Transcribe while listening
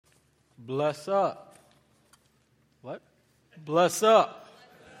Bless up. What? Bless up.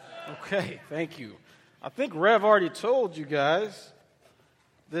 Okay, thank you. I think Rev already told you guys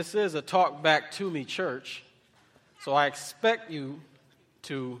this is a talk back to me church, so I expect you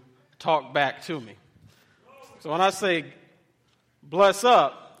to talk back to me. So when I say bless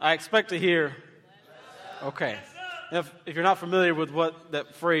up, I expect to hear, okay. If you're not familiar with what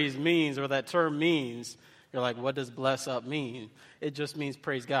that phrase means or that term means, you're like, what does bless up mean? It just means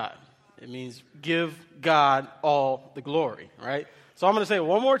praise God. It means give God all the glory, right? So I'm going to say it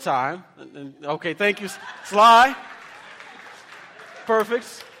one more time. Okay, thank you, Sly.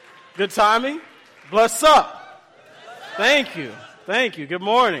 Perfect. Good timing. Bless up. Thank you. Thank you. Good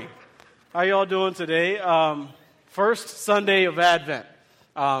morning. How y'all doing today? First Sunday of Advent.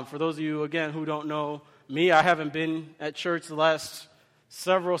 For those of you, again, who don't know me, I haven't been at church the last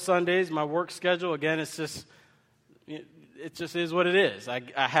several Sundays. My work schedule, again, it just is what it is. I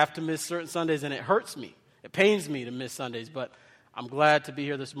have to miss certain Sundays, and it hurts me. It pains me to miss Sundays, but I'm glad to be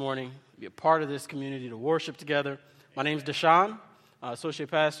here this morning, be a part of this community, to worship together. My name's Deshaun, associate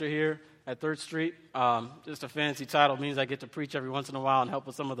pastor here at 3rd Street. Just a fancy title. It means I get to preach every once in a while and help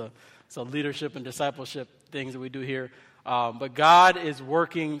with some of the leadership and discipleship things that we do here. But God is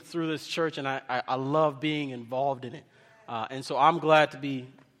working through this church, and I love being involved in it. And so I'm glad to be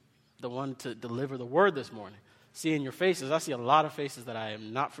the one to deliver the word this morning. Seeing your faces, I see a lot of faces that I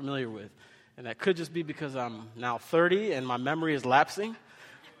am not familiar with. And that could just be because I'm now 30 and my memory is lapsing.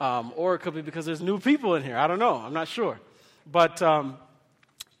 Or it could be because there's new people in here. I don't know. I'm not sure. But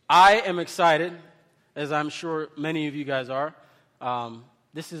I am excited, as I'm sure many of you guys are.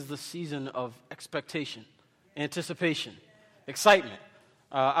 This is the season of expectation, anticipation, excitement.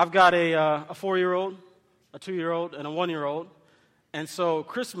 I've got a 4-year-old, a 2-year-old, and a 1-year-old. And so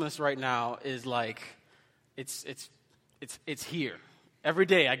Christmas right now is like, it's here. Every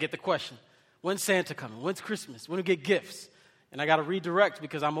day I get the question, when's Santa coming? When's Christmas? When do we get gifts? And I got to redirect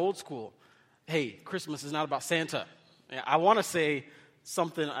because I'm old school. Hey, Christmas is not about Santa. I want to say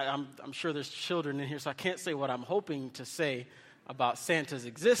something. I'm sure there's children in here, so I can't say what I'm hoping to say about Santa's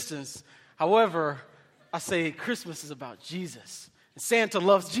existence. However, I say Christmas is about Jesus. And Santa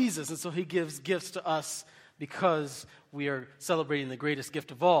loves Jesus, and so he gives gifts to us because we are celebrating the greatest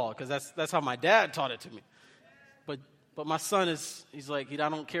gift of all, because that's how my dad taught it to me. But my son he's like, I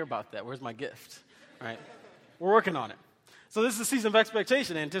don't care about that. Where's my gift? Right? We're working on it. So this is the season of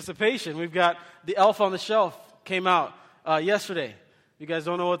expectation, anticipation. We've got the Elf on the Shelf came out yesterday. If you guys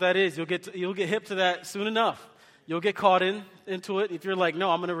don't know what that is, you'll get hip to that soon enough. You'll get caught into it. If you're like,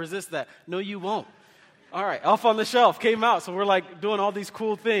 no, I'm going to resist that. No, you won't. All right, Elf on the Shelf came out, so we're like doing all these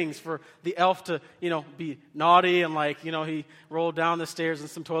cool things for the elf to, be naughty, and he rolled down the stairs in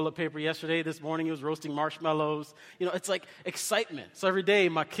some toilet paper yesterday. This morning he was roasting marshmallows. It's like excitement. So every day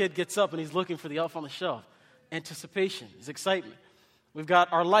my kid gets up and he's looking for the Elf on the Shelf. Anticipation is excitement. We've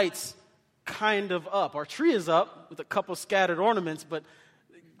got our lights kind of up. Our tree is up with a couple scattered ornaments, but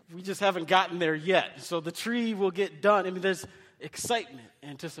we just haven't gotten there yet. So the tree will get done. There's excitement,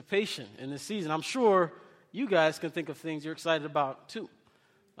 anticipation in this season. I'm sure you guys can think of things you're excited about too.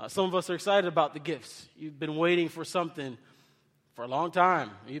 Some of us are excited about the gifts. You've been waiting for something for a long time.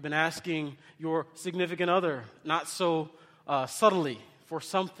 You've been asking your significant other, not so subtly, for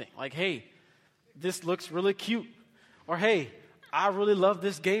something. Like, hey, this looks really cute. Or, hey, I really love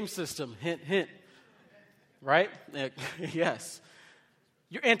this game system. Hint, hint. Right? Yes.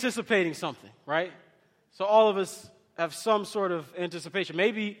 You're anticipating something, right? So all of us have some sort of anticipation.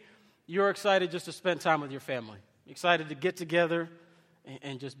 Maybe you're excited just to spend time with your family. Excited to get together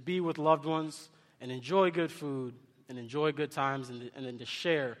and just be with loved ones and enjoy good food and enjoy good times and then to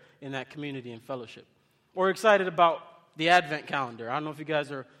share in that community and fellowship. Or excited about the Advent calendar. I don't know if you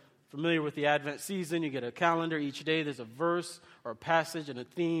guys are familiar with the Advent season. You get a calendar each day. There's a verse or a passage and a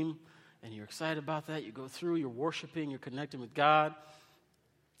theme, and you're excited about that. You go through, you're worshiping, you're connecting with God.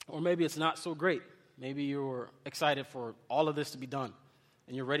 Or maybe it's not so great. Maybe you're excited for all of this to be done,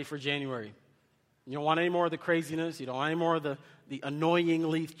 and you're ready for January. You don't want any more of the craziness. You don't want any more of the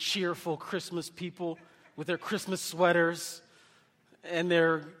annoyingly cheerful Christmas people with their Christmas sweaters and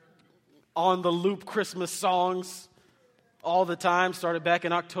their on-the-loop Christmas songs all the time, started back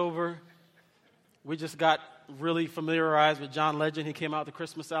in October. We just got really familiarized with John Legend. He came out with the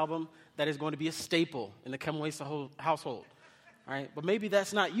Christmas album. That is going to be a staple in the Kemuesa household. All right? But maybe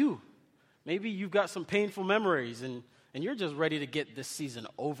that's not you. Maybe you've got some painful memories and you're just ready to get this season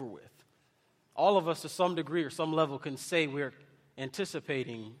over with. All of us to some degree or some level can say we're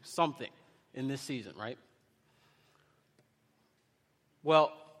anticipating something in this season, right?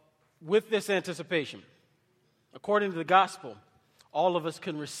 Well, with this anticipation, according to the gospel, all of us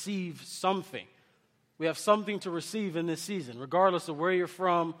can receive something. We have something to receive in this season, regardless of where you're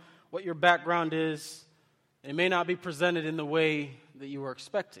from, what your background is. It may not be presented in the way that you were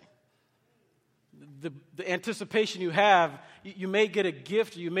expecting. The anticipation you have, you may get a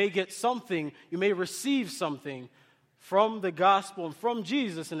gift, you may get something, you may receive something from the gospel and from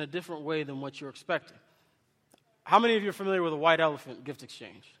Jesus in a different way than what you're expecting. How many of you are familiar with a white elephant gift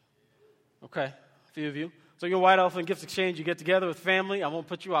exchange? Okay, a few of you. So your white elephant gift exchange, you get together with family. I won't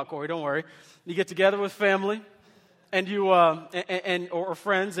put you out, Corey, don't worry. You get together with family and you or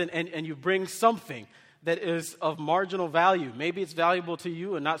friends and you bring something that is of marginal value. Maybe it's valuable to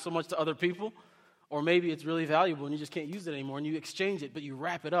you and not so much to other people. Or maybe it's really valuable and you just can't use it anymore and you exchange it, but you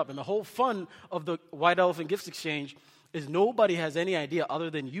wrap it up. And the whole fun of the white elephant gift exchange is nobody has any idea other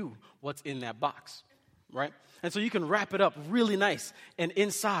than you what's in that box, right? And so you can wrap it up really nice. And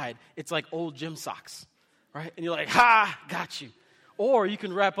inside, it's like old gym socks, right? And you're like, ha, got you. Or you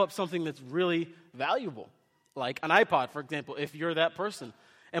can wrap up something that's really valuable, like an iPod, for example, if you're that person,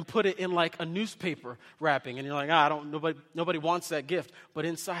 and put it in like a newspaper wrapping. And you're like, nobody wants that gift. But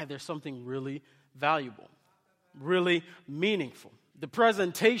inside, there's something really valuable, really meaningful. The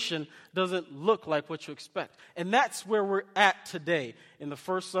presentation doesn't look like what you expect. And that's where we're at today in the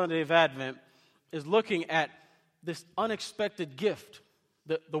first Sunday of Advent, is looking at this unexpected gift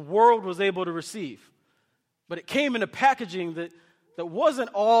that the world was able to receive. But it came in a packaging that wasn't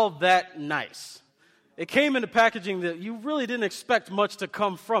all that nice. It came in a packaging that you really didn't expect much to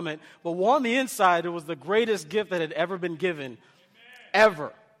come from it. But on the inside, it was the greatest gift that had ever been given,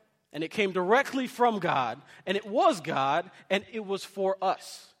 ever. And it came directly from God, and it was God, and it was for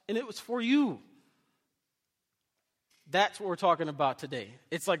us, and it was for you. That's what we're talking about today.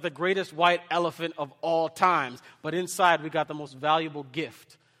 It's like the greatest white elephant of all times, but inside we got the most valuable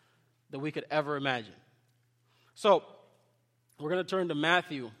gift that we could ever imagine. So, we're going to turn to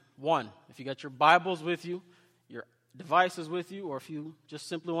Matthew 1. If you got your Bibles with you, your devices with you, or if you just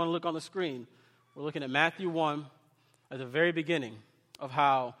simply want to look on the screen, we're looking at Matthew 1 at the very beginning of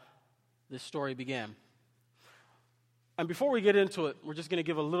how this story began. And before we get into it, we're just going to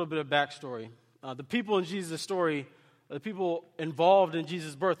give a little bit of backstory. The people in Jesus' story, the people involved in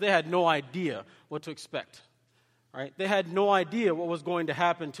Jesus' birth, they had no idea what to expect. Right? They had no idea what was going to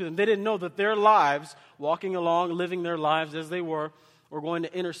happen to them. They didn't know that their lives, walking along, living their lives as they were going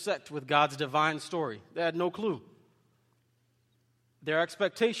to intersect with God's divine story. They had no clue. Their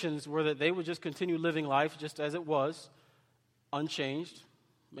expectations were that they would just continue living life just as it was, unchanged,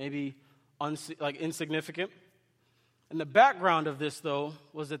 maybe insignificant. And the background of this, though,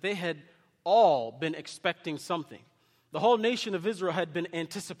 was that they had all been expecting something. The whole nation of Israel had been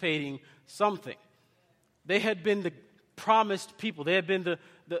anticipating something. They had been the promised people. They had been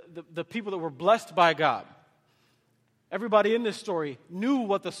the people that were blessed by God. Everybody in this story knew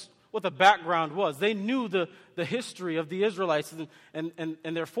what the background was. They knew the history of the Israelites and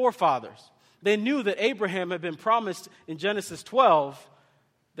their forefathers. They knew that Abraham had been promised in Genesis 12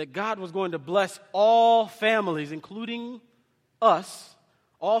 that God was going to bless all families, including us,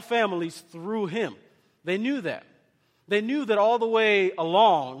 all families through him. They knew that. They knew that all the way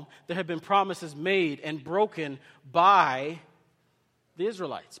along there had been promises made and broken by the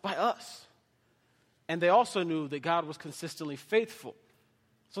Israelites, by us. And they also knew that God was consistently faithful.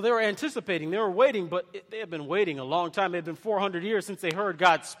 So they were anticipating, they were waiting, but they had been waiting a long time. It had been 400 years since they heard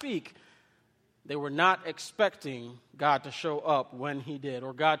God speak. They were not expecting God to show up when he did,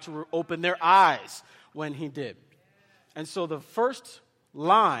 or God to open their eyes when he did. And so the first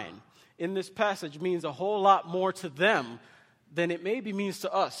line in this passage means a whole lot more to them than it maybe means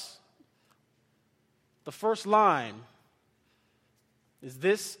to us. The first line is,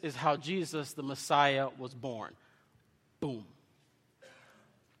 "This is how Jesus the Messiah was born." Boom.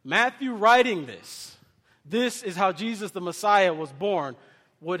 Matthew writing this is how Jesus the Messiah was born,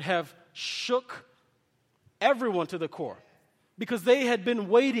 would have shook everyone to the core, because they had been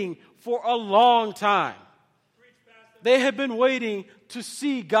waiting for a long time. They had been waiting to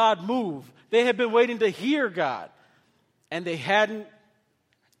see God move. They had been waiting to hear God, and they hadn't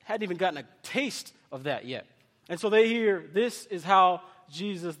even gotten a taste of that yet. And so they hear, this is how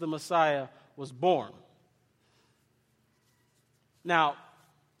Jesus the Messiah was born. Now,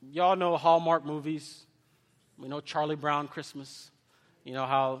 y'all know Hallmark movies. We know Charlie Brown Christmas. You know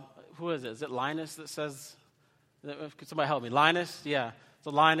how, who is it? Is it Linus that says, could somebody help me? Linus? Yeah.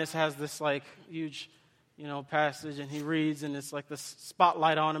 So Linus has this like huge, passage, and he reads, and it's like this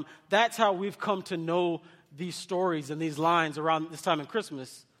spotlight on him. That's how we've come to know these stories and these lines around this time in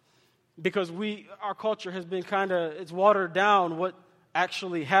Christmas, because our culture has been it's watered down what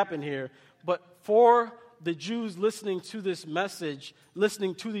actually happened here. But for the Jews listening to this message,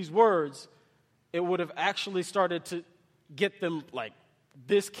 listening to these words, it would have actually started to get them like,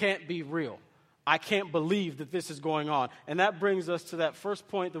 this can't be real. I can't believe that this is going on. And that brings us to that first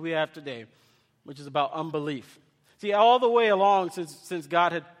point that we have today, which is about unbelief. See, all the way along since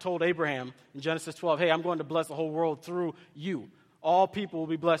God had told Abraham in Genesis 12, hey, I'm going to bless the whole world through you. All people will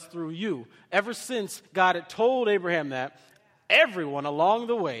be blessed through you. Ever since God had told Abraham that, everyone along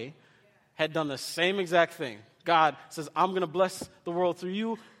the way had done the same exact thing. God says, I'm going to bless the world through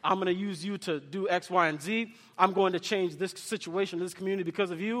you. I'm going to use you to do X, Y, and Z. I'm going to change this situation, this community because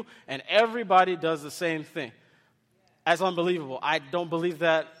of you. And everybody does the same thing. That's unbelievable. I don't believe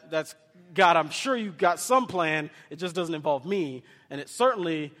that. That's God, I'm sure you've got some plan. It just doesn't involve me. And it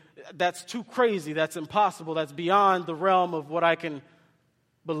certainly, that's too crazy. That's impossible. That's beyond the realm of what I can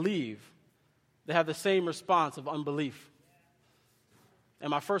believe. They have the same response of unbelief. And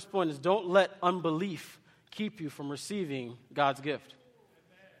my first point is, don't let unbelief keep you from receiving God's gift.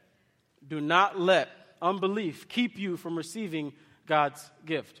 Do not let unbelief keep you from receiving God's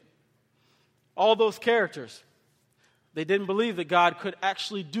gift. All those characters, they didn't believe that God could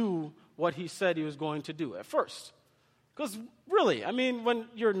actually do what he said he was going to do at first. Because really, I mean, when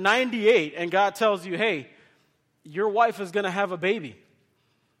you're 98 and God tells you, hey, your wife is going to have a baby.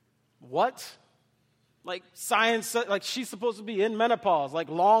 What? Like science said, like she's supposed to be in menopause, like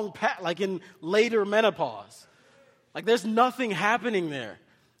like in later menopause. Like there's nothing happening there.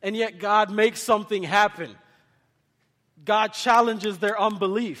 And yet God makes something happen. God challenges their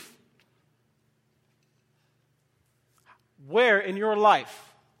unbelief. Where in your life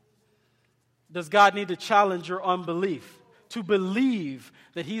does God need to challenge your unbelief? To believe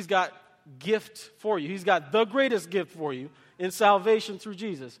that he's got gift for you. He's got the greatest gift for you in salvation through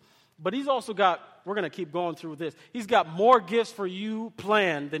Jesus. But he's also got, we're going to keep going through this, he's got more gifts for you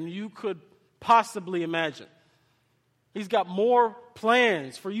planned than you could possibly imagine. He's got more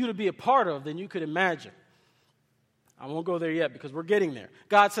plans for you to be a part of than you could imagine. I won't go there yet because we're getting there.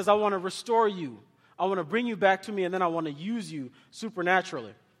 God says, I want to restore you. I want to bring you back to me, and then I want to use you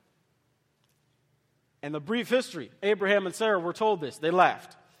supernaturally. And the brief history, Abraham and Sarah were told this. They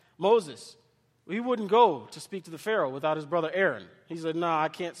laughed. Moses, he wouldn't go to speak to the Pharaoh without his brother Aaron. He said, no, I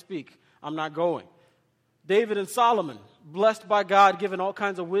can't speak. I'm not going. David and Solomon, blessed by God, given all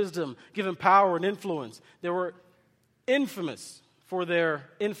kinds of wisdom, given power and influence. They were infamous for their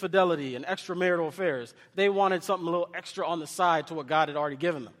infidelity and extramarital affairs. They wanted something a little extra on the side to what God had already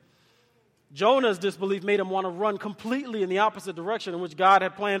given them. Jonah's disbelief made him want to run completely in the opposite direction in which God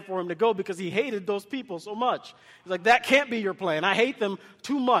had planned for him to go because he hated those people so much. He's like, that can't be your plan. I hate them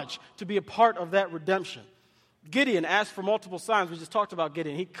too much to be a part of that redemption. Gideon asked for multiple signs. We just talked about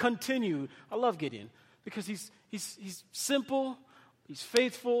Gideon. He continued. I love Gideon because he's simple, he's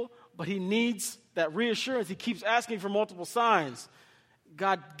faithful, but he needs that reassurance. He keeps asking for multiple signs.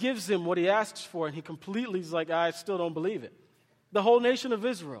 God gives him what he asks for, and he completely is like, I still don't believe it. The whole nation of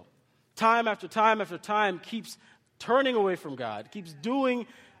Israel, time after time after time, keeps turning away from God, keeps doing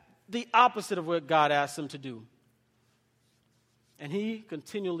the opposite of what God asks them to do. And he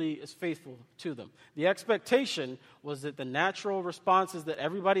continually is faithful to them. The expectation was that the natural responses that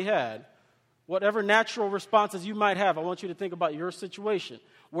everybody had, whatever natural responses you might have, I want you to think about your situation.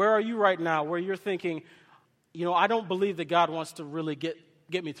 Where are you right now where you're thinking, I don't believe that God wants to really get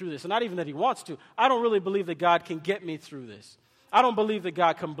me through this. And not even that he wants to. I don't really believe that God can get me through this. I don't believe that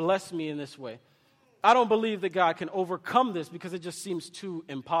God can bless me in this way. I don't believe that God can overcome this because it just seems too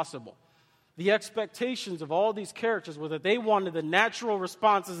impossible. The expectations of all these characters were that they wanted the natural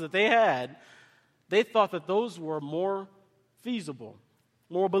responses that they had. They thought that those were more feasible,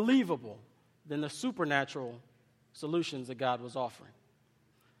 more believable than the supernatural solutions that God was offering.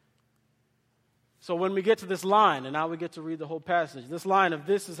 So when we get to this line, and now we get to read the whole passage, this line of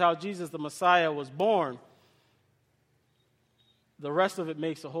this is how Jesus the Messiah was born, the rest of it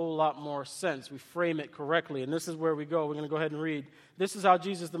makes a whole lot more sense. We frame it correctly, and this is where we go. We're going to go ahead and read. This is how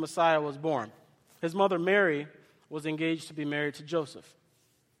Jesus the Messiah was born. His mother Mary was engaged to be married to Joseph.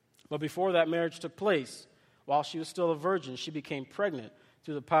 But before that marriage took place, while she was still a virgin, she became pregnant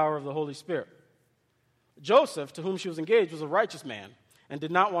through the power of the Holy Spirit. Joseph, to whom she was engaged, was a righteous man and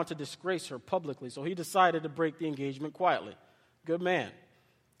did not want to disgrace her publicly, so he decided to break the engagement quietly. Good man.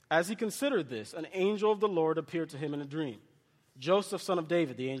 As he considered this, an angel of the Lord appeared to him in a dream. Joseph, son of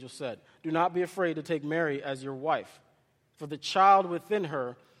David, the angel said, do not be afraid to take Mary as your wife, for the child within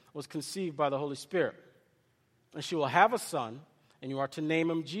her was conceived by the Holy Spirit. And she will have a son, and you are to name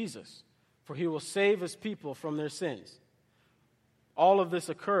him Jesus, for he will save his people from their sins. All of this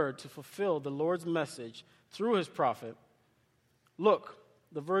occurred to fulfill the Lord's message through his prophet. Look,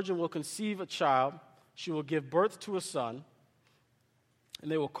 the virgin will conceive a child she will give birth to a son, and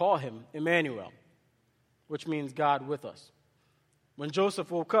they will call him Emmanuel, which means God with us. When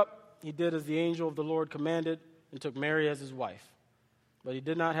Joseph woke up, he did as the angel of the Lord commanded and took Mary as his wife. But he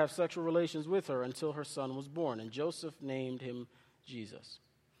did not have sexual relations with her until her son was born, and Joseph named him Jesus.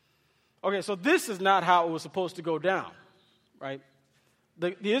 Okay, so this is not how it was supposed to go down, right?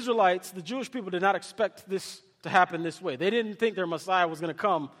 The Israelites, the Jewish people, did not expect this to happen this way. They didn't think their Messiah was going to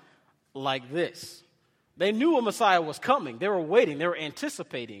come like this. They knew a Messiah was coming. They were waiting. They were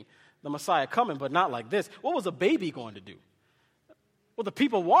anticipating the Messiah coming, but not like this. What was a baby going to do? What the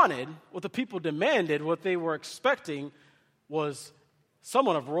people wanted, what the people demanded, what they were expecting was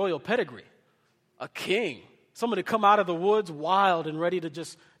someone of royal pedigree, a king, someone to come out of the woods wild and ready to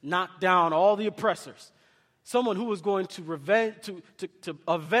just knock down all the oppressors, someone who was going to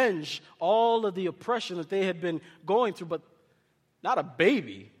avenge all of the oppression that they had been going through, but not a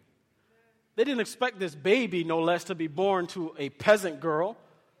baby. They didn't expect this baby, no less, to be born to a peasant girl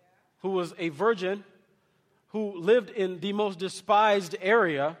who was a virgin, who lived in the most despised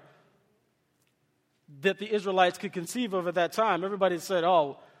area that the Israelites could conceive of at that time. Everybody said,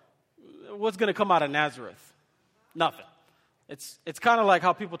 oh, what's going to come out of Nazareth? Nothing. It's kind of like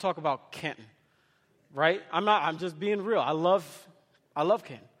how people talk about Canton, right? I'm just being real. I love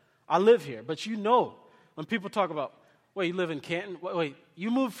Canton. I live here. But you know, when people talk about, wait, you live in Canton? Wait,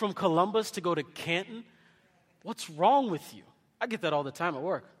 you moved from Columbus to go to Canton? What's wrong with you? I get that all the time at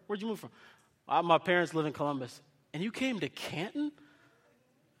work. Where'd you move from? My parents live in Columbus. And you came to Canton?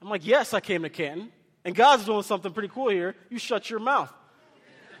 I'm like, yes, I came to Canton. And God's doing something pretty cool here. You shut your mouth.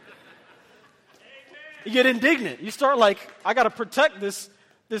 You get indignant. You start like, I got to protect this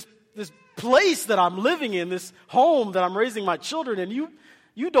place that I'm living in, this home that I'm raising my children in.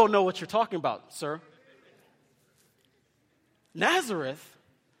 You don't know what you're talking about, sir. Nazareth?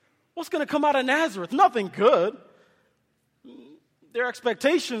 What's going to come out of Nazareth? Nothing good. Their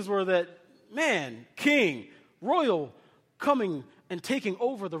expectations were that, man, king, royal, coming and taking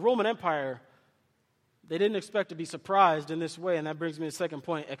over the Roman Empire. They didn't expect to be surprised in this way, and that brings me to the second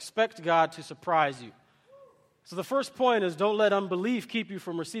point. Expect God to surprise you. So the first point is don't let unbelief keep you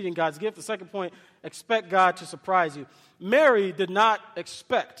from receiving God's gift. The second point, expect God to surprise you. Mary did not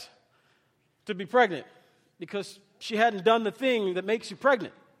expect to be pregnant because she hadn't done the thing that makes you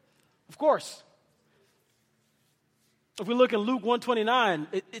pregnant. Of course. If we look in Luke 1:29,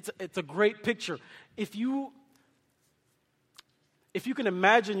 it's a great picture. If you can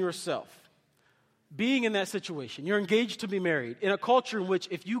imagine yourself being in that situation, you're engaged to be married, in a culture in which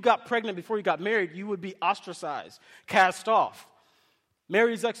if you got pregnant before you got married, you would be ostracized, cast off.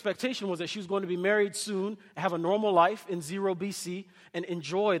 Mary's expectation was that she was going to be married soon, have a normal life in 0 BC, and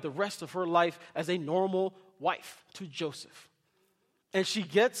enjoy the rest of her life as a normal wife to Joseph. And she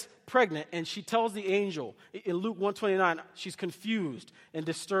gets pregnant, and she tells the angel, in Luke 1:29, she's confused and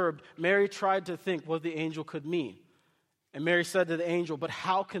disturbed. Mary tried to think what the angel could mean. And Mary said to the angel, but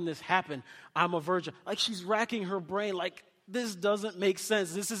how can this happen? I'm a virgin. Like she's racking her brain, like this doesn't make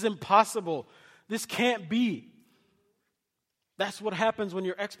sense. This is impossible. This can't be. That's what happens when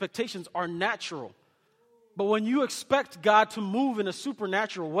your expectations are natural. But when you expect God to move in a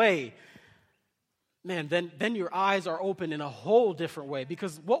supernatural way, man, then your eyes are open in a whole different way.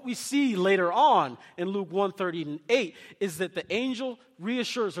 Because what we see later on in Luke 1:38 is that the angel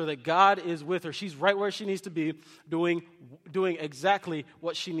reassures her that God is with her. She's right where she needs to be, doing exactly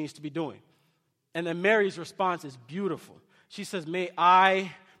what she needs to be doing. And then Mary's response is beautiful. She says, may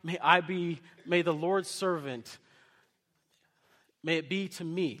the Lord's servant, may it be to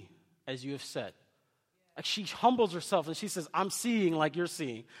me as you have said. Like she humbles herself and she says, I'm seeing like you're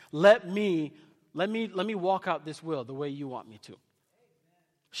seeing. Let me walk out this will the way you want me to.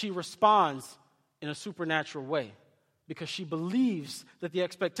 She responds in a supernatural way because she believes that the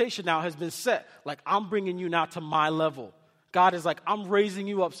expectation now has been set. Like, I'm bringing you now to my level. God is like, I'm raising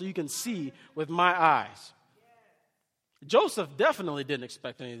you up so you can see with my eyes. Joseph definitely didn't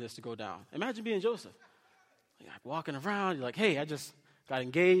expect any of this to go down. Imagine being Joseph. You're like walking around, you're like, hey, I just got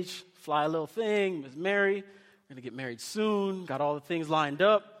engaged, fly a little thing, Miss Mary, we're going to get married soon, got all the things lined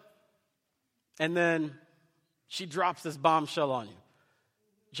up. And then she drops this bombshell on you.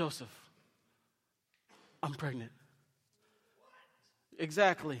 Joseph, I'm pregnant.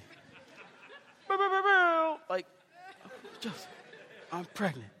 Exactly. Like, Joseph, I'm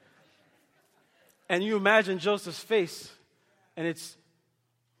pregnant. And you imagine Joseph's face, and it's,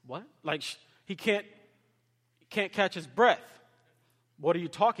 what? Like, he can't catch his breath. What are you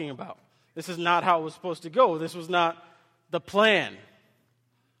talking about? This is not how it was supposed to go. This was not the plan.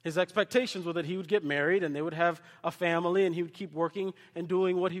 His expectations were that he would get married and they would have a family and he would keep working and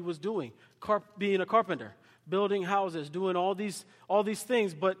doing what he was doing, being a carpenter, building houses, doing all these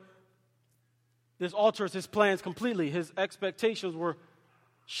things. But this alters his plans completely. His expectations were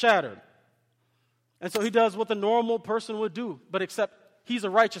shattered. And so he does what the normal person would do, but except he's a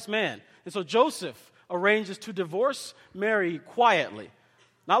righteous man. And so Joseph arranges to divorce Mary quietly.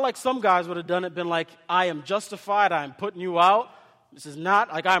 Not like some guys would have done it, been like, I am justified, I am putting you out. This is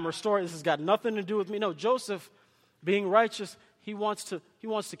not like I'm restoring. This has got nothing to do with me. No, Joseph, being righteous, he wants to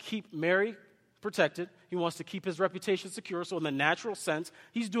keep Mary protected. He wants to keep his reputation secure. So in the natural sense,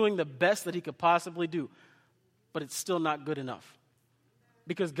 he's doing the best that he could possibly do. But it's still not good enough.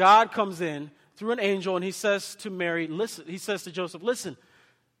 Because God comes in through an angel and he says to Mary, listen, he says to Joseph, listen,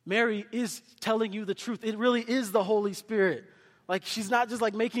 Mary is telling you the truth. It really is the Holy Spirit. Like, she's not just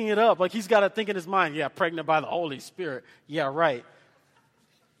like making it up. Like, he's got to think in his mind, yeah, pregnant by the Holy Spirit. Yeah, right.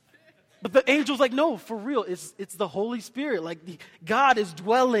 But the angel's like, no, for real, it's the Holy Spirit. Like, God is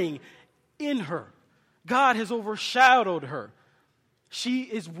dwelling in her. God has overshadowed her. She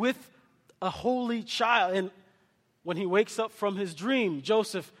is with a holy child. And when he wakes up from his dream,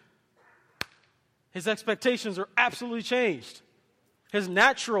 Joseph, his expectations are absolutely changed. His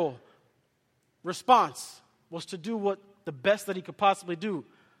natural response was to do what the best that he could possibly do.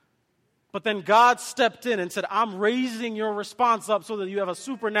 But then God stepped in and said, I'm raising your response up so that you have a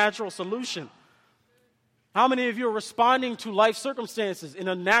supernatural solution. How many of you are responding to life circumstances in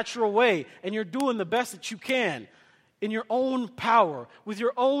a natural way and you're doing the best that you can in your own power, with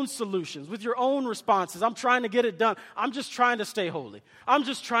your own solutions, with your own responses? I'm trying to get it done. I'm just trying to stay holy. I'm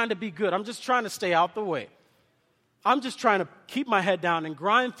just trying to be good. I'm just trying to stay out the way. I'm just trying to keep my head down and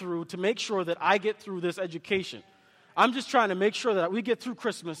grind through to make sure that I get through this education. I'm just trying to make sure that we get through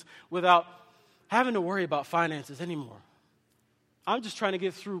Christmas without having to worry about finances anymore. I'm just trying to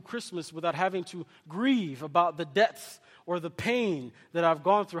get through Christmas without having to grieve about the debts or the pain that I've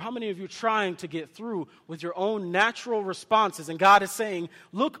gone through. How many of you are trying to get through with your own natural responses? And God is saying,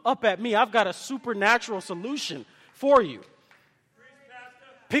 look up at me. I've got a supernatural solution for you.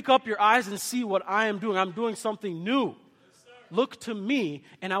 Pick up your eyes and see what I am doing. I'm doing something new. Look to me,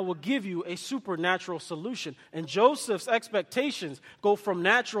 and I will give you a supernatural solution. And Joseph's expectations go from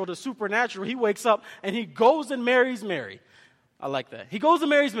natural to supernatural. He wakes up, and he goes and marries Mary. I like that. He goes and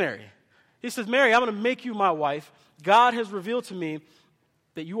marries Mary. He says, Mary, I'm going to make you my wife. God has revealed to me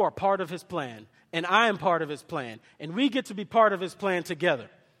that you are part of his plan, and I am part of his plan, and we get to be part of his plan together.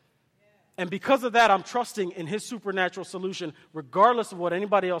 And because of that, I'm trusting in his supernatural solution, regardless of what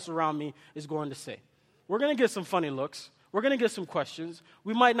anybody else around me is going to say. We're going to get some funny looks. We're going to get some questions.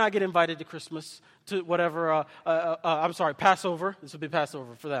 We might not get invited to Christmas, to whatever, Passover. This would be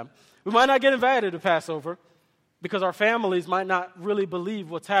Passover for them. We might not get invited to Passover because our families might not really believe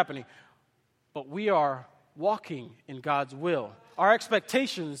what's happening. But we are walking in God's will. Our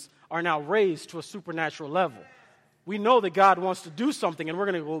expectations are now raised to a supernatural level. We know that God wants to do something, and we're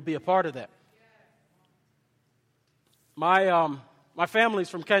going to go be a part of that. My family's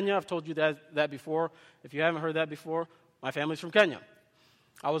from Kenya. I've told you that before. If you haven't heard that before, my family's from Kenya.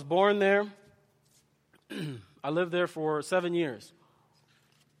 I was born there. I lived there for 7 years.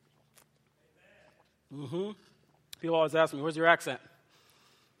 People always ask me, where's your accent?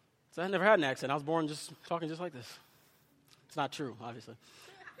 So I never had an accent. I was born just talking just like this. It's not true, obviously.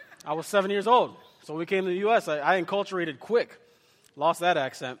 I was 7 years old. So we came to the U.S. I enculturated quick. Lost that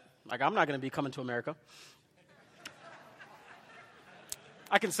accent. Like, I'm not going to be coming to America.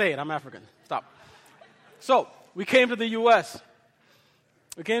 I can say it. I'm African. Stop. So we came to the U.S.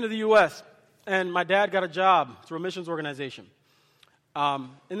 And my dad got a job through a missions organization.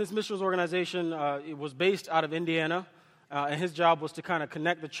 In this missions organization, it was based out of Indiana, and his job was to kind of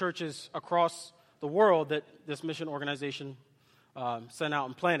connect the churches across the world that this mission organization sent out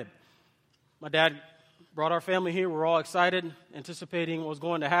and planted. My dad brought our family here. We're all excited, anticipating what was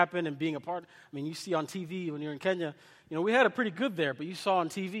going to happen and being a part. I mean, you see on TV when you're in Kenya, we had it pretty good there, but you saw on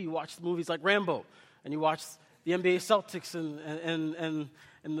TV, you watched movies like Rambo, and you watched the NBA Celtics and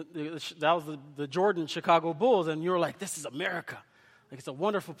that was the Jordan Chicago Bulls, and you were like, this is America. Like, it's a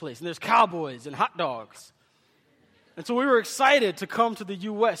wonderful place. And there's cowboys and hot dogs. And so we were excited to come to the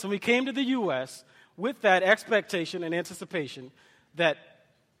U.S., and we came to the U.S. with that expectation and anticipation that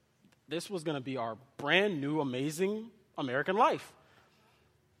this was going to be our brand new, amazing American life.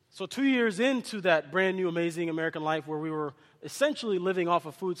 So 2 years into that brand new, amazing American life where we were essentially living off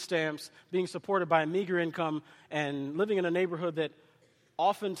of food stamps, being supported by a meager income, and living in a neighborhood that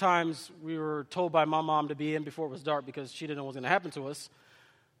oftentimes we were told by my mom to be in before it was dark because she didn't know what was going to happen to us,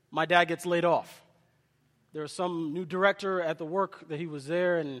 my dad gets laid off. There was some new director at the work that he was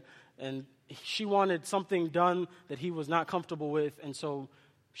there, and she wanted something done that he was not comfortable with, and so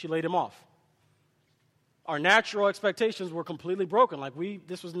she laid him off. Our natural expectations were completely broken.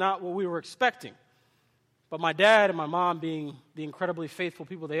 This was not what we were expecting. But my dad and my mom, being the incredibly faithful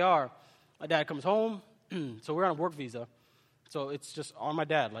people they are, my dad comes home, so we're on a work visa. So it's just on my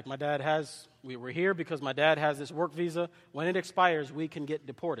dad. We're here because my dad has this work visa. When it expires, we can get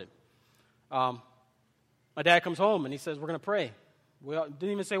deported. My dad comes home and he says, we're going to pray. We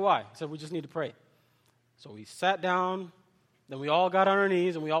didn't even say why. He said, we just need to pray. So we sat down, then we all got on our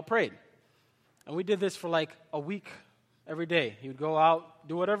knees and we all prayed. And we did this for like a week every day. He would go out,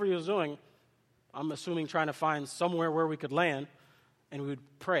 do whatever he was doing. I'm assuming trying to find somewhere where we could land, and we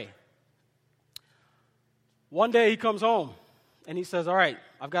would pray. One day he comes home, and he says, all right,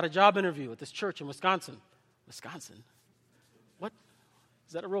 I've got a job interview at this church in Wisconsin. Wisconsin? What?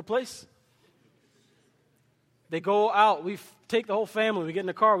 Is that a real place? They go out. We take the whole family. We get in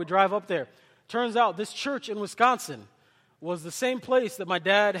the car. We drive up there. Turns out this church in Wisconsin was the same place that my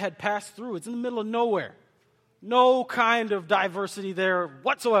dad had passed through. It's in the middle of nowhere. No kind of diversity there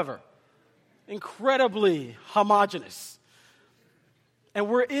whatsoever. Incredibly homogenous. And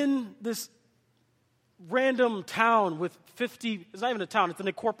we're in this random town with 50, it's not even a town, it's an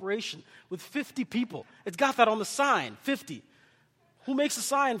incorporation with 50 people. It's got that on the sign, 50. Who makes a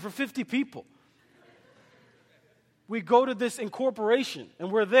sign for 50 people? We go to this incorporation, and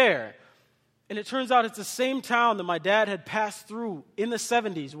we're there. And it turns out it's the same town that my dad had passed through in the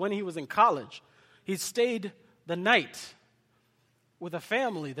 70s when he was in college. He stayed the night with a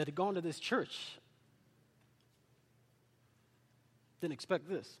family that had gone to this church. Didn't expect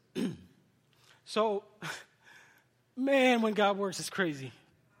this. So, man, when God works, it's crazy.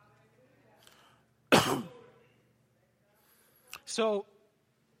 So,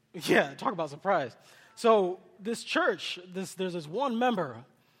 yeah, talk about surprise. So, this church, there's this one member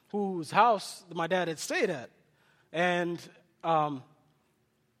whose house my dad had stayed at. And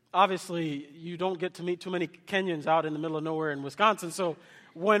obviously, you don't get to meet too many Kenyans out in the middle of nowhere in Wisconsin. So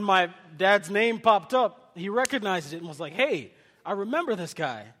when my dad's name popped up, he recognized it and was like, hey, I remember this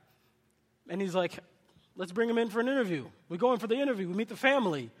guy. And he's like, let's bring him in for an interview. We go in for the interview. We meet the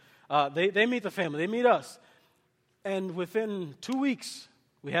family. They meet the family. They meet us. And within 2 weeks,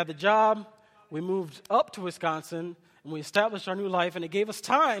 we had the job. We moved up to Wisconsin, and we established our new life, and it gave us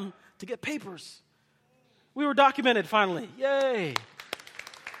time to get papers. We were documented finally. Yay!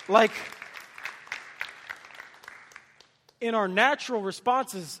 Like, in our natural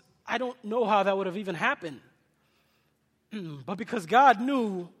responses, I don't know how that would have even happened. But because God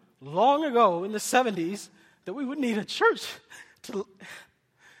knew long ago in the 70s that we would need a church to...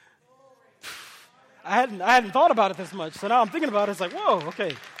 I hadn't thought about it this much, so now I'm thinking about it. It's like, whoa,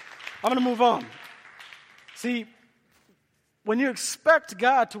 okay, I'm going to move on. See, when you expect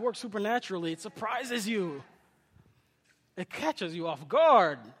God to work supernaturally, it surprises you. It catches you off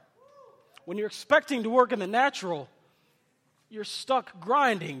guard. When you're expecting to work in the natural, you're stuck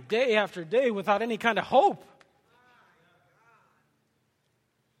grinding day after day without any kind of hope.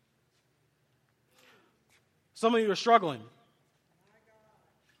 Some of you are struggling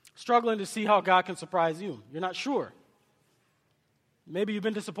to see how God can surprise you. You're not sure. Maybe you've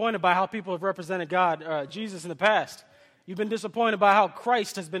been disappointed by how people have represented Jesus in the past. You've been disappointed by how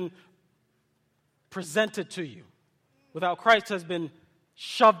Christ has been presented to you, without Christ has been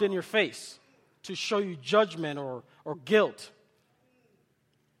shoved in your face to show you judgment or guilt.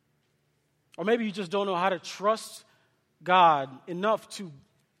 Or maybe you just don't know how to trust God enough to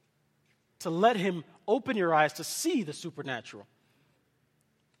let Him open your eyes to see the supernatural.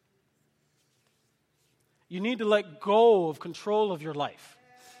 You need to let go of control of your life.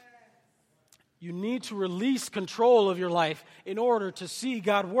 You need to release control of your life in order to see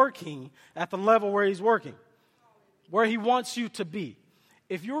God working at the level where He's working, where He wants you to be.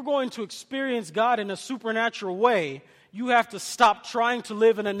 If you're going to experience God in a supernatural way, you have to stop trying to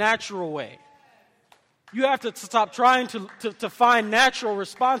live in a natural way. You have to stop trying to find natural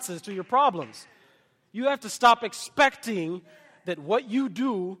responses to your problems. You have to stop expecting that what you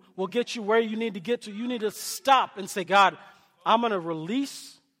do will get you where you need to get to. You need to stop and say, God, I'm going to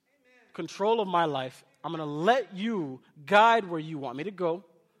release control of my life. I'm going to let you guide where you want me to go,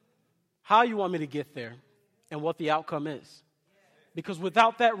 how you want me to get there, and what the outcome is. Because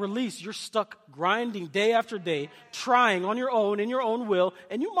without that release, you're stuck grinding day after day, trying on your own, in your own will,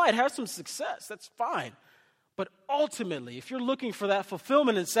 and you might have some success. That's fine. But ultimately, if you're looking for that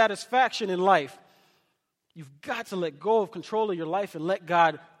fulfillment and satisfaction in life, you've got to let go of control of your life and let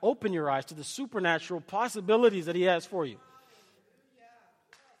God open your eyes to the supernatural possibilities that He has for you.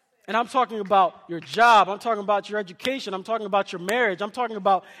 And I'm talking about your job. I'm talking about your education. I'm talking about your marriage. I'm talking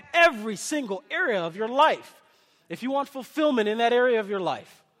about every single area of your life. If you want fulfillment in that area of your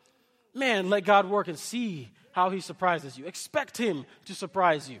life, man, let God work and see how he surprises you. Expect him to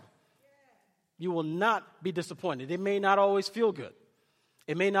surprise you. You will not be disappointed. It may not always feel good.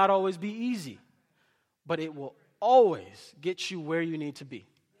 It may not always be easy. But it will always get you where you need to be.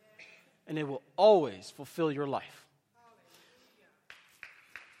 And it will always fulfill your life.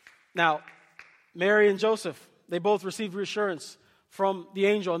 Now, Mary and Joseph, they both received reassurance from the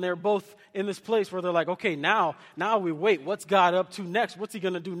angel, and they're both in this place where they're like, okay, now we wait. What's God up to next? What's he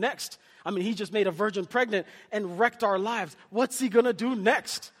going to do next? I mean, he just made a virgin pregnant and wrecked our lives. What's he going to do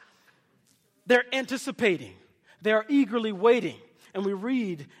next? They're anticipating. They're eagerly waiting. And we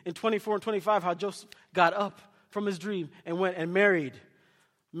read in 24 and 25 how Joseph got up from his dream and went and married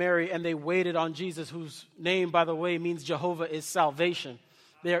Mary, and they waited on Jesus, whose name, by the way, means Jehovah is salvation.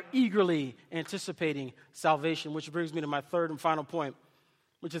 They are eagerly anticipating salvation, which brings me to my third and final point,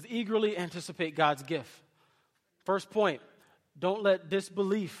 which is eagerly anticipate God's gift. First point, don't let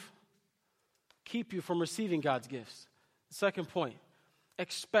disbelief keep you from receiving God's gifts. Second point,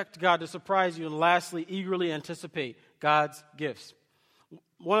 expect God to surprise you. And lastly, eagerly anticipate God's gifts.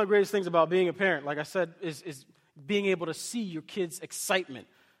 One of the greatest things about being a parent, like I said, is being able to see your kids' excitement,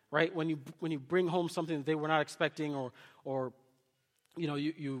 right? When you bring home something that they were not expecting, or you know,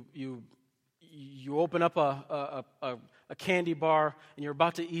 you open up a candy bar and you're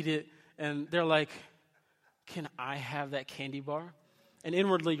about to eat it, and they're like, "Can I have that candy bar?" And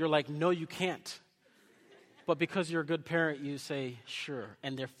inwardly you're like, "No, you can't." But because you're a good parent, you say, "Sure,"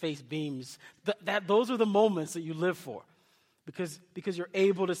 and their face beams. Those are the moments that you live for, because you're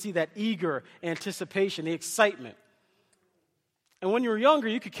able to see that eager anticipation, the excitement. And when you're younger,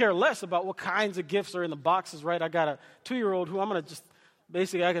 you could care less about what kinds of gifts are in the boxes, right? I got a 2-year-old who I'm going to just,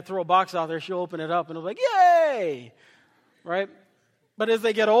 basically I could throw a box out there, she'll open it up, and it'll be like, "Yay!" Right? But as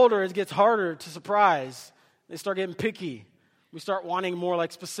they get older, it gets harder to surprise. They start getting picky. We start wanting more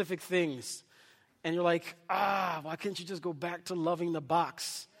like specific things. And you're like, why can't you just go back to loving the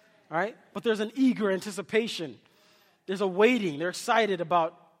box? All right? But there's an eager anticipation. There's a waiting. They're excited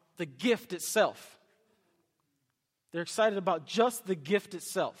about the gift itself. They're excited about just the gift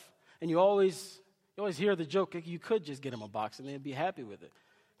itself. And you always hear the joke, you could just get them a box and they'd be happy with it.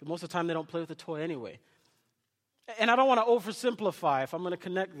 But most of the time they don't play with the toy anyway. And I don't want to oversimplify, if I'm going to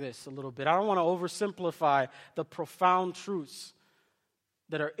connect this a little bit, I don't want to oversimplify the profound truths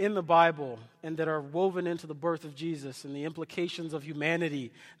that are in the Bible and that are woven into the birth of Jesus and the implications of humanity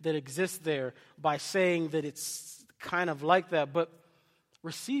that exist there by saying that it's kind of like that. But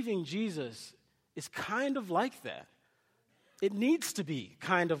receiving Jesus is kind of like that. It needs to be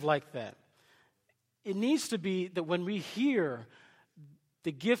kind of like that. It needs to be that when we hear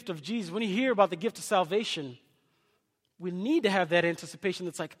the gift of Jesus, when we hear about the gift of salvation, we need to have that anticipation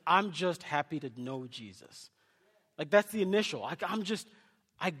that's like, I'm just happy to know Jesus. Like that's the initial. I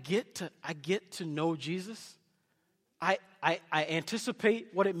get to know Jesus. I anticipate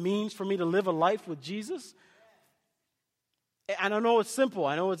what it means for me to live a life with Jesus. And I know it's simple.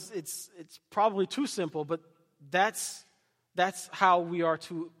 I know it's probably too simple, but that's how we are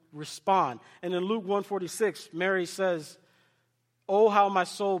to respond. And in Luke 1:46, Mary says, "Oh, how my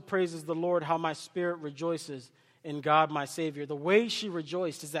soul praises the Lord, how my spirit rejoices in God my Savior." The way she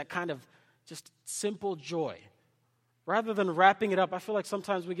rejoiced is that kind of just simple joy. Rather than wrapping it up, I feel like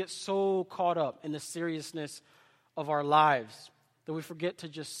sometimes we get so caught up in the seriousness of our lives that we forget to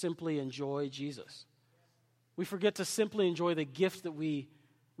just simply enjoy Jesus. We forget to simply enjoy the gift that we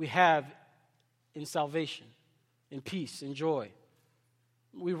have in salvation, in peace, in joy.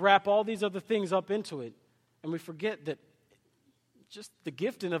 We wrap all these other things up into it, and we forget that just the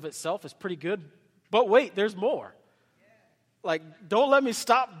gift in of itself is pretty good. But wait, there's more. Like, don't let me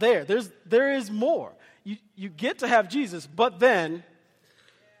stop there. There is more. You get to have Jesus, but then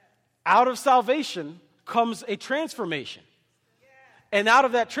out of salvation comes a transformation. And out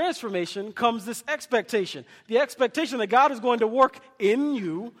of that transformation comes this expectation. The expectation that God is going to work in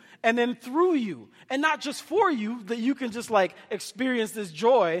you and then through you. And not just for you, that you can just like experience this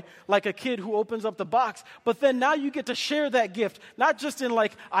joy like a kid who opens up the box. But then now you get to share that gift. Not just in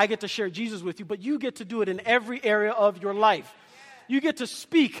like, I get to share Jesus with you, but you get to do it in every area of your life. You get to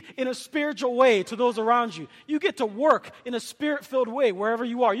speak in a spiritual way to those around you. You get to work in a spirit-filled way wherever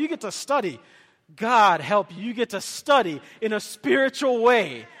you are. You get to study. God help you. You get to study in a spiritual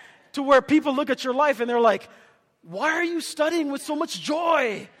way to where people look at your life and they're like, why are you studying with so much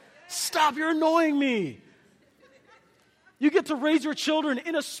joy? Stop, you're annoying me. You get to raise your children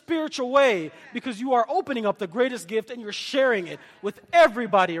in a spiritual way because you are opening up the greatest gift and you're sharing it with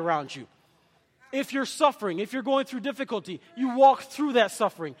everybody around you. If you're suffering, if you're going through difficulty, you walk through that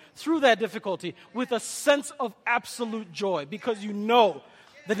suffering, through that difficulty with a sense of absolute joy because you know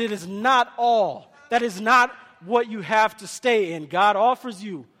that it is not all. That is not what you have to stay in. God offers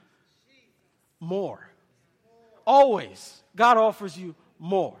you more. Always, God offers you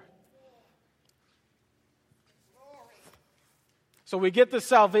more. So we get this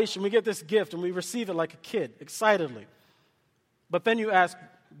salvation, we get this gift, and we receive it like a kid, excitedly. But then you ask,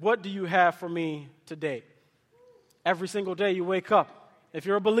 what do you have for me today? Every single day you wake up. If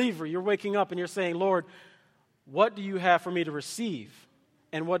you're a believer, you're waking up and you're saying, Lord, what do you have for me to receive?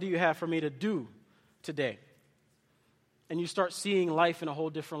 And what do you have for me to do today? And you start seeing life in a whole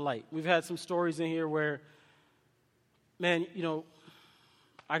different light. We've had some stories in here where, man,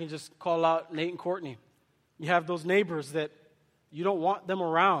 I can just call out Nate and Courtney. You have those neighbors that you don't want them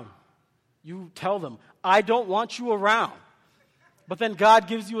around. You tell them, I don't want you around. But then God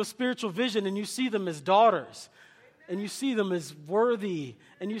gives you a spiritual vision and you see them as daughters. And you see them as worthy.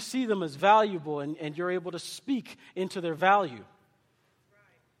 And you see them as valuable. And you're able to speak into their value.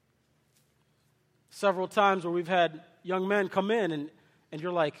 Several times where we've had young men come in and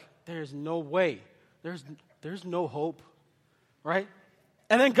you're like, there's no way. There's no hope. Right?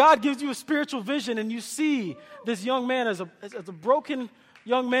 And then God gives you a spiritual vision and you see this young man as a broken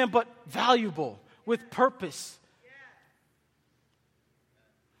young man, but valuable, with purpose.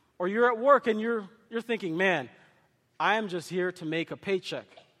 Or you're at work and you're thinking, man, I am just here to make a paycheck.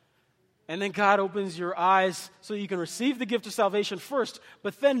 And then God opens your eyes so you can receive the gift of salvation first,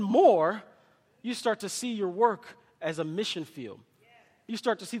 but then more, you start to see your work as a mission field. You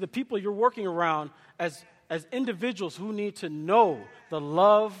start to see the people you're working around as individuals who need to know the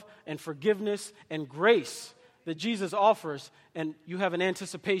love and forgiveness and grace that Jesus offers, and you have an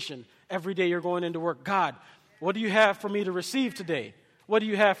anticipation every day you're going into work. God, what do you have for me to receive today? What do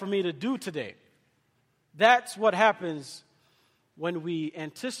you have for me to do today? That's what happens when we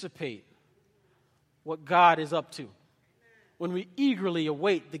anticipate what God is up to, when we eagerly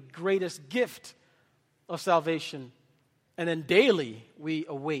await the greatest gift of salvation, and then daily we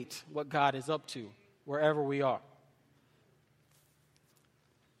await what God is up to wherever we are.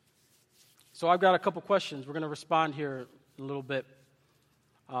 So I've got a couple questions. We're going to respond here in a little bit.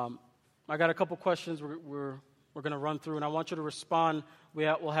 I got a couple questions we're going to run through, and I want you to respond.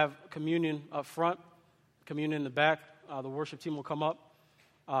 We'll have communion up front, communion in the back. The worship team will come up,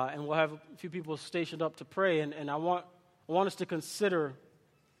 and we'll have a few people stationed up to pray. And I want us to consider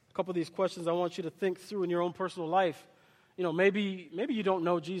a couple of these questions. I want you to think through in your own personal life. Maybe you don't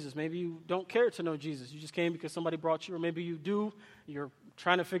know Jesus. Maybe you don't care to know Jesus. You just came because somebody brought you, or maybe you do. You're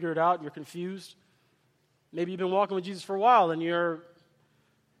trying to figure it out, and you're confused. Maybe you've been walking with Jesus for a while, and you're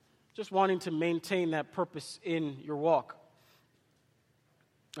just wanting to maintain that purpose in your walk.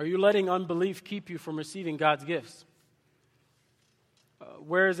 Are you letting unbelief keep you from receiving God's gifts?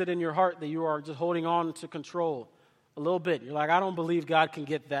 Where is it in your heart that you are just holding on to control a little bit? You're like, I don't believe God can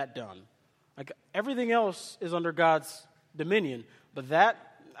get that done. Like, everything else is under God's dominion, but that,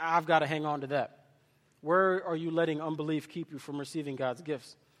 I've got to hang on to that. Where are you letting unbelief keep you from receiving God's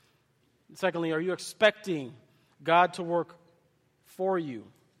gifts? Secondly, are you expecting God to work for you,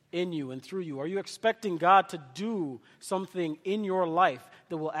 in you, and through you? Are you expecting God to do something in your life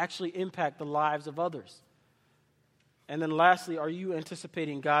that will actually impact the lives of others? And then lastly, are you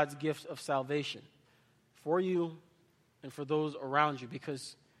anticipating God's gift of salvation for you and for those around you?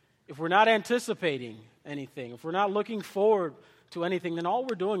 Because if we're not anticipating anything, if we're not looking forward to anything, then all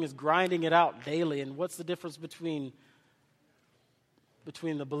we're doing is grinding it out daily. And what's the difference between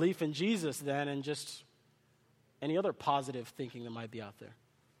the belief in Jesus then and just any other positive thinking that might be out there?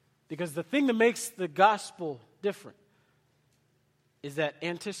 Because the thing that makes the gospel different is that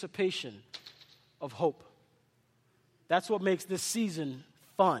anticipation of hope. That's what makes this season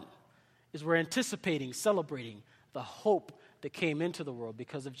fun, is we're anticipating, celebrating the hope that came into the world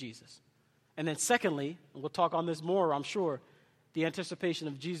because of Jesus. And then secondly, and we'll talk on this more, I'm sure, the anticipation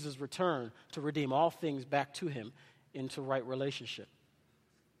of Jesus' return to redeem all things back to him into right relationship.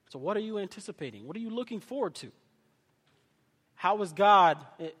 So what are you anticipating? What are you looking forward to? How is God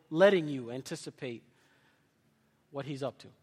letting you anticipate what he's up to?